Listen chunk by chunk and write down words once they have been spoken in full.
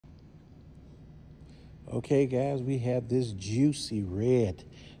Okay, guys, we have this juicy red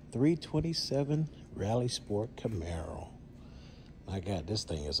 327 Rally Sport Camaro. My God, this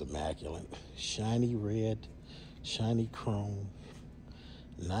thing is immaculate. Shiny red, shiny chrome,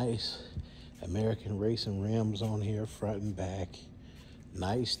 nice American racing rims on here, front and back,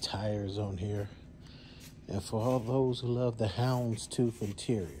 nice tires on here. And for all those who love the houndstooth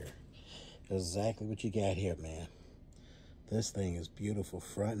interior, exactly what you got here, man. This thing is beautiful.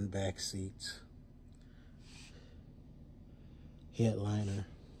 Front and back seats, headliner,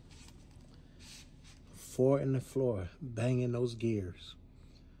 4 in the floor, banging those gears.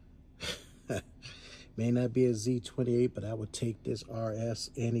 May not be a Z28, but I would take this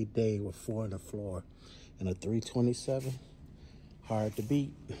RS any day with 4 in the floor. And a 327, hard to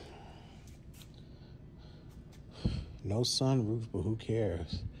beat. No sunroof, but who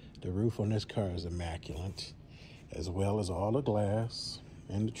cares? The roof on this car is immaculate, as well as all the glass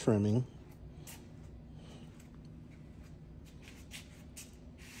and the trimming.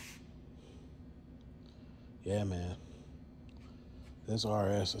 Yeah, man. This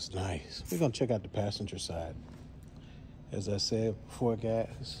RS is nice. We're going to check out the passenger side. As I said before,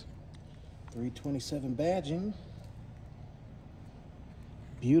 guys, 327 badging.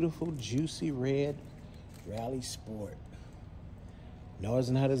 Beautiful, juicy red Rally Sport. No, it's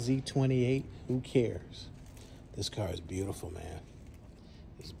not a Z28. Who cares? This car is beautiful, man.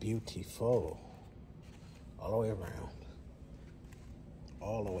 It's beautiful. All the way around.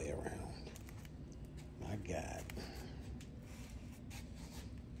 All the way around. My God.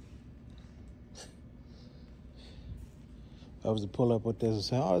 If I was to pull up with this and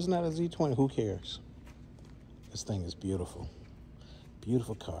say, oh, it's not a Z20, who cares? This thing is beautiful.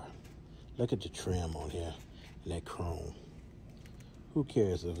 Beautiful car. Look at the trim on here and that chrome. Who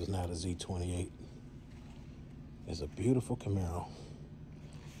cares if it's not a Z28? It's a beautiful Camaro.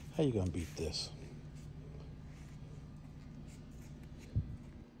 How you gonna beat this?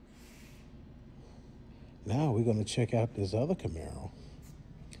 Now we're gonna check out this other Camaro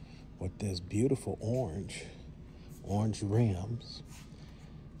with this beautiful orange rims.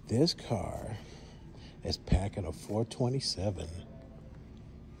 This car is packing a 427.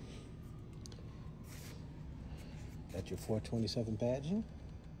 Got your 427 badging.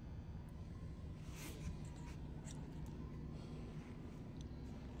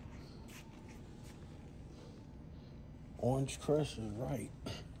 Orange Crush is right.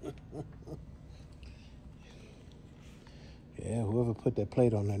 Yeah, whoever put that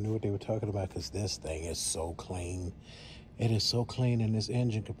plate on there knew what they were talking about, because this thing is so clean. It is so clean in this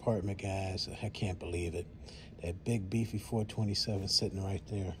engine compartment, guys. I can't believe it. That big, beefy 427 sitting right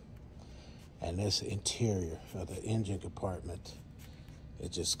there. And this interior of the engine compartment is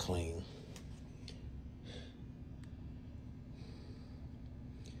just clean.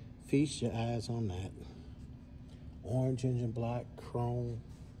 Feast your eyes on that. Orange engine block, chrome.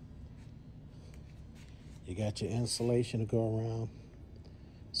 You got your insulation to go around.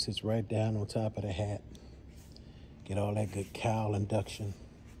 Sits right down on top of the hat. Get all that good cowl induction.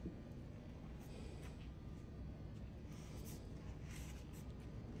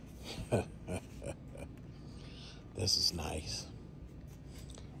 This is nice.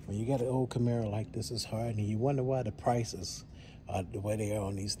 When you got an old Camaro like this, it's hard, and you wonder why the prices are the way they are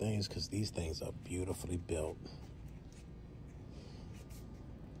on these things, because these things are beautifully built.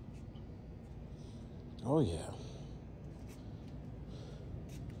 Oh, yeah.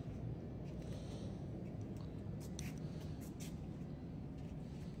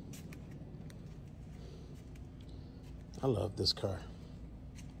 I love this car.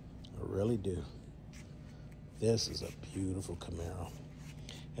 I really do. This is a beautiful Camaro.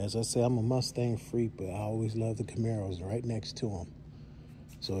 As I say, I'm a Mustang freak, but I always love the Camaros right next to them.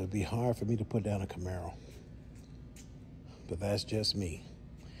 So it'd be hard for me to put down a Camaro. But that's just me.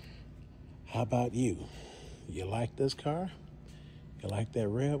 How about you? You like this car? You like that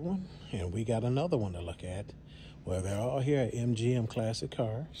red one? And we got another one to look at. Well, they're all here at MGM Classic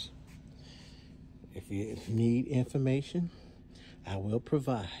Cars. If you need information, I will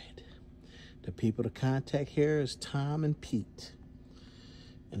provide. The people to contact here is Tom and Pete.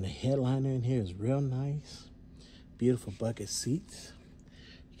 And the headliner in here is real nice. Beautiful bucket seats.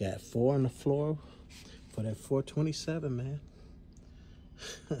 You got 4 on the floor for that 427, man.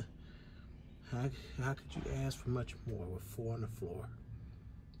 How could you ask for much more with 4 on the floor?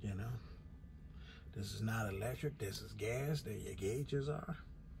 You know? This is not electric. This is gas. There your gauges are.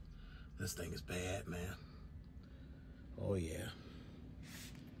 This thing is bad, man. Oh, yeah.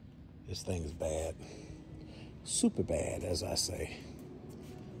 This thing is bad. Super bad, as I say.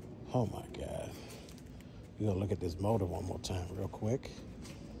 Oh, my God. We're going to look at this motor one more time real quick.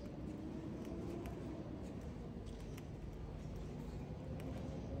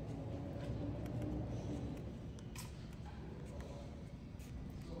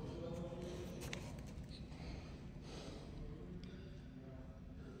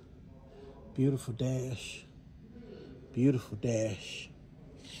 Beautiful dash. Beautiful dash.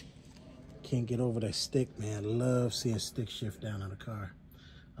 Can't get over that stick, man. I love seeing stick shift down on a car.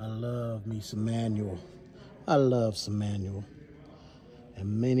 I love me some manual. I love some manual.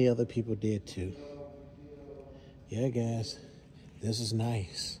 And many other people did too. Yeah, guys, this is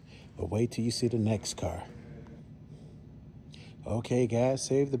nice. But wait till you see the next car. Okay, guys,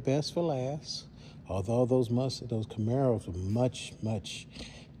 save the best for last. Although those Camaros were much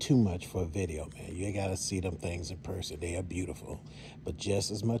too much for a video, man. You gotta see them things in person. They are beautiful. But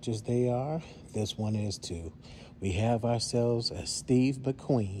just as much as they are, this one is too. We have ourselves a Steve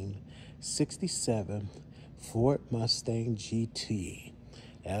McQueen 67 Ford Mustang GT.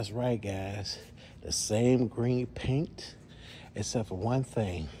 That's right, guys. The same green paint, except for one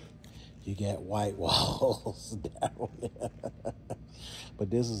thing. You got white walls down there.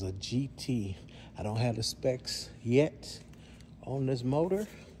 But this is a GT. I don't have the specs yet on this motor,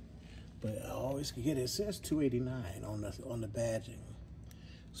 but I always can get it. It says 289 on the badging.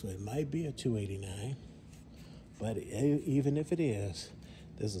 So it might be a 289, but even if it is,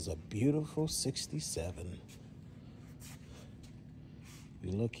 this is a beautiful 67.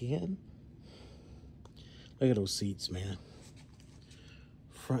 You look in, look at those seats, man.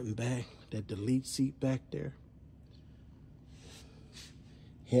 Front and back, that delete seat back there.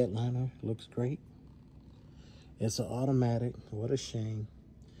 Headliner looks great. It's an automatic. What a shame.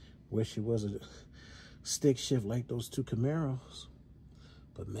 Wish it was a stick shift like those two Camaros.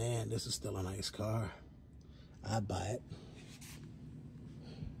 But man, this is still a nice car. I'd buy it.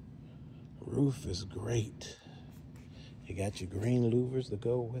 Roof is great. You got your green louvers to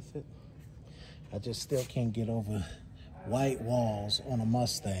go with it. I just still can't get over white walls on a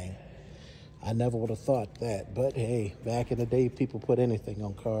Mustang. I never would have thought that, but hey, back in the day, people put anything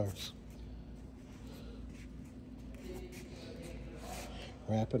on cars.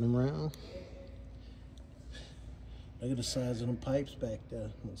 Wrapping them around. Look at the size of them pipes back there,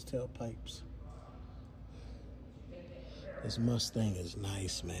 those tailpipes. This Mustang is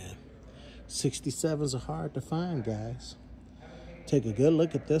nice, man. 67s are hard to find, guys. Take a good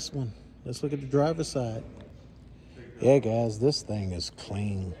look at this one. Let's look at the driver's side. Yeah, guys, this thing is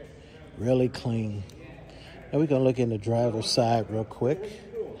clean. Really clean. Now we're gonna look in the driver's side real quick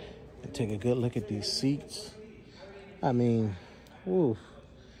and take a good look at these seats. I mean, woo.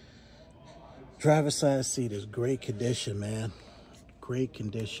 Driver's side seat is great condition, man. Great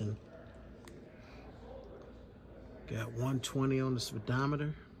condition. Got 120 on the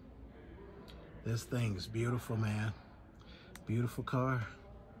speedometer. This thing is beautiful, man. Beautiful car.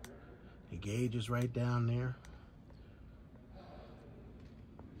 The gauge is right down there.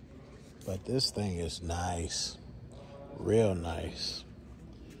 But this thing is nice. Real nice.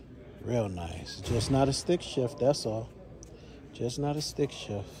 Real nice. Just not a stick shift, that's all. Just not a stick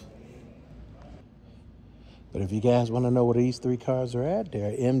shift. But if you guys want to know where these three cars are at,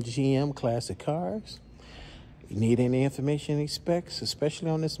 they're MGM classic cars. If you need any information, any specs, especially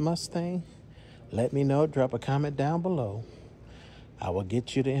on this Mustang, let me know. Drop a comment down below. I will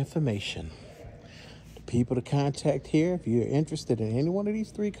get you the information. The people to contact here, if you're interested in any one of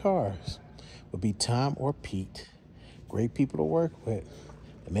these three cars, would be Tom or Pete. Great people to work with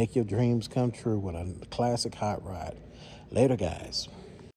and make your dreams come true with a classic hot rod. Later, guys.